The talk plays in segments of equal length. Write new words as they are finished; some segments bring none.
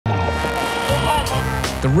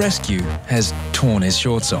the rescue has torn his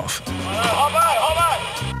shorts off.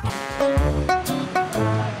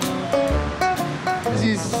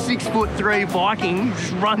 This 6'3" Viking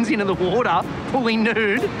just runs into the water, fully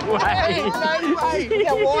nude. No way! Look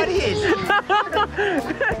how wide he is.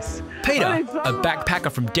 Peter, a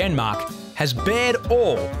backpacker from Denmark, has bared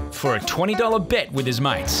all for a $20 bet with his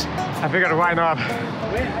mates. I figured, why not?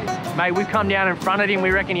 Mate, we've come down and fronted him. We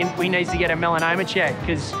reckon he needs to get a melanoma check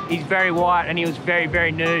because he's very white and he was very,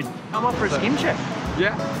 very nude. Come up for a skin check.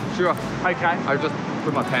 Yeah, sure. Okay. I'll just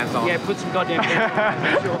put my pants on. Yeah, put some goddamn pants on.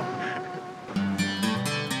 Sure.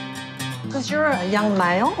 Because you're a young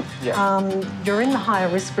male, you're in the higher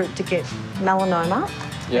risk group to get melanoma.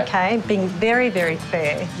 Yeah. Okay, being very, very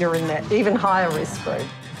fair, you're in that even higher risk group.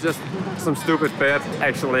 Just some stupid bet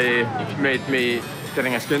actually made me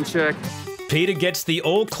getting a skin check. Peter gets the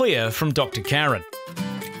all clear from Dr. Karen.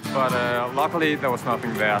 But luckily there was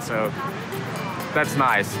nothing there, so that's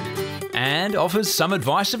nice. And offers some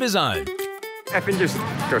advice of his own. I think you should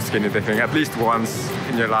go skinny dipping at least once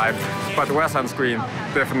in your life, but wear sunscreen,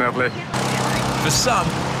 definitely. For some,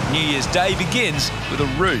 New Year's Day begins with a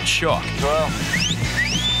rude shock. Well,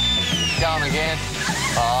 going again.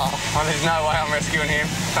 Oh, there's no way I'm rescuing him.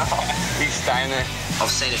 He's staying there. I've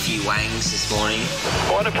seen a few wangs this morning.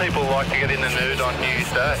 Why do people like to get in the nude on New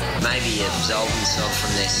Year's Day? Maybe absolve themselves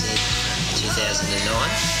from their sin. 2009.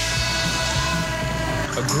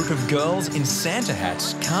 A group of girls in Santa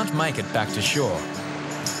hats can't make it back to shore.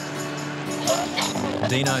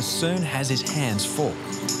 Deano soon has his hands full,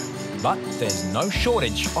 but there's no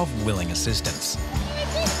shortage of willing assistance.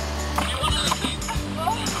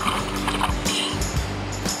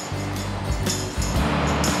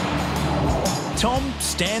 Tom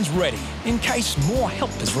stands ready in case more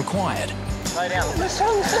help is required. Lay down.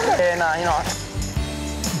 Yeah, no, you're not.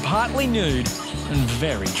 Partly nude and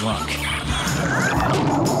very drunk.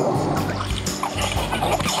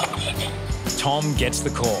 Tom gets the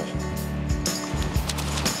call.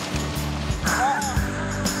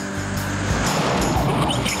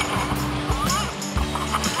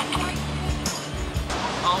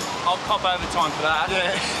 I'll cop overtime for that.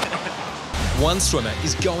 Yeah. One swimmer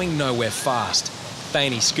is going nowhere fast.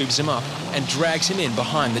 Bainey scoops him up and drags him in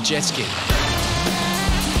behind the jet ski.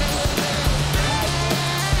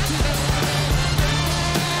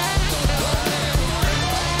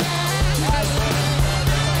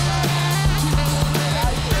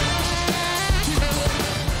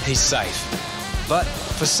 He's safe. But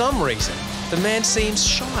for some reason, the man seems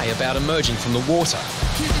shy about emerging from the water.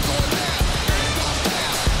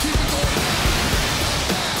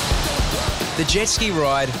 The jet ski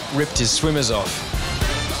ride ripped his swimmers off.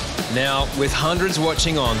 Now, with hundreds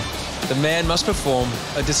watching on, the man must perform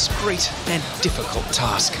a discreet and difficult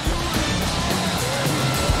task.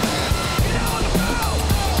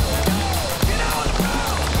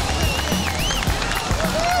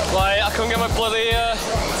 Like, I couldn't get my bloody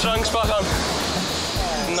trunks back on.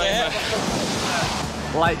 Nightmare.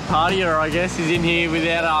 Late partier, I guess, is in here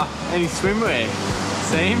without any swimwear,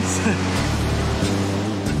 seems.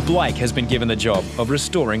 Blake has been given the job of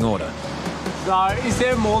restoring order. So, is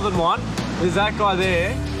there more than one? There's that guy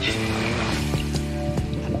there.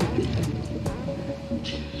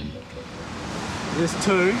 There's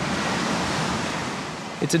two.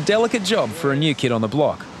 It's a delicate job for a new kid on the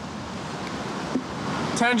block.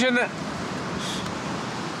 Attention.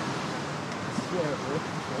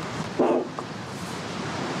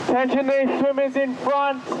 Attention, these swimmers in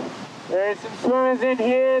front. There are some swimmers in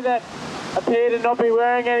here that appear to not be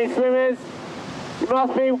wearing any swimmers. You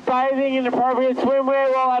must be bathing in appropriate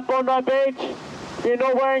swimwear while at Bondi Beach. If you're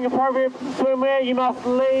not wearing appropriate swimwear, you must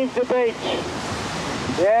leave the beach.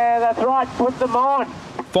 Yeah, that's right, put them on.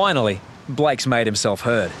 Finally, Blake's made himself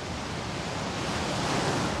heard.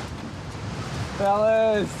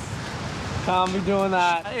 Fellas, can't be doing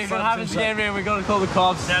that. If it happens again, man, we've got to call the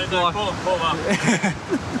cops. No, call them up.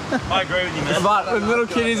 I agree with you, man. But when little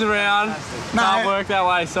kiddies around, can't work that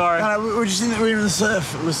way, sorry. No, we just we were in the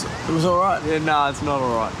surf. It was all right. Yeah, no, it's not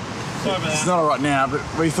all right. Sorry about It's not all right now, but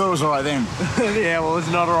we thought it was all right then. Yeah, well, it's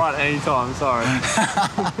not all right anytime, sorry.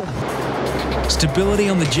 Stability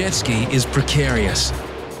on the jet ski is precarious.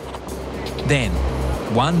 Then,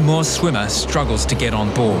 one more swimmer struggles to get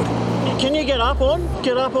on board. Can you get up on?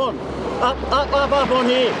 Get up on. Up on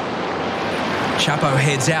here. Chapo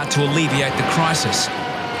heads out to alleviate the crisis.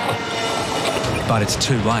 But it's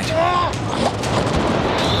too late.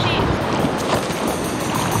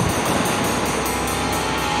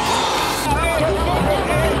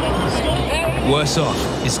 Worse off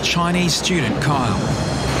is Chinese student Kyle.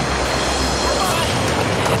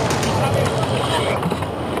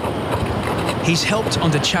 He's helped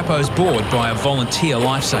onto Chapo's board by a volunteer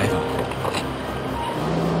lifesaver.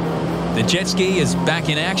 The jet ski is back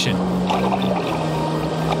in action.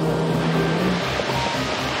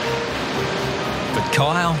 But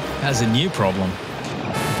Kyle has a new problem.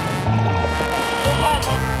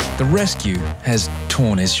 The rescue has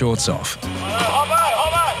torn his shorts off.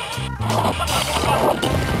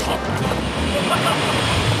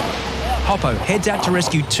 Hoppo heads out to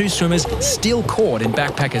rescue two swimmers still caught in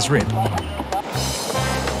backpacker's rip.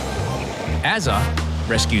 Azza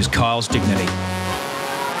rescues Kyle's dignity.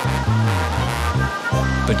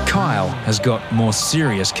 But Kyle has got more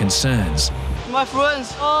serious concerns. My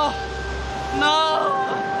friends, oh, no!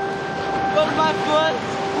 Where's my friends?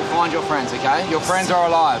 We'll find your friends, okay? Your friends are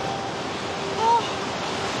alive.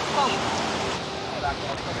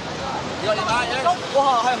 You got your mate, yes? 我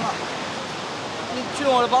好害怕。你去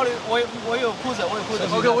我的包里，我有裤子，我有裤子。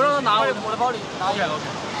OK， 我让他拿我的包里拿。OK。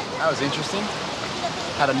That was interesting.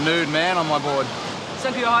 Had a nude man on my board.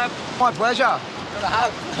 Thank you, Hype. My pleasure.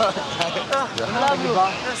 I love you.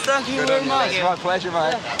 Yes, thank you very much. It's my pleasure,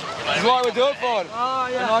 mate. This is why we do it for. Oh,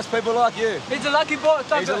 yeah. For nice people like you. He's a lucky boy.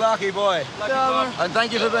 He's a lucky boy. Lucky boy. And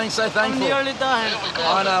thank you for being so thankful. I'm nearly done.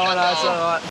 I know, it's all right.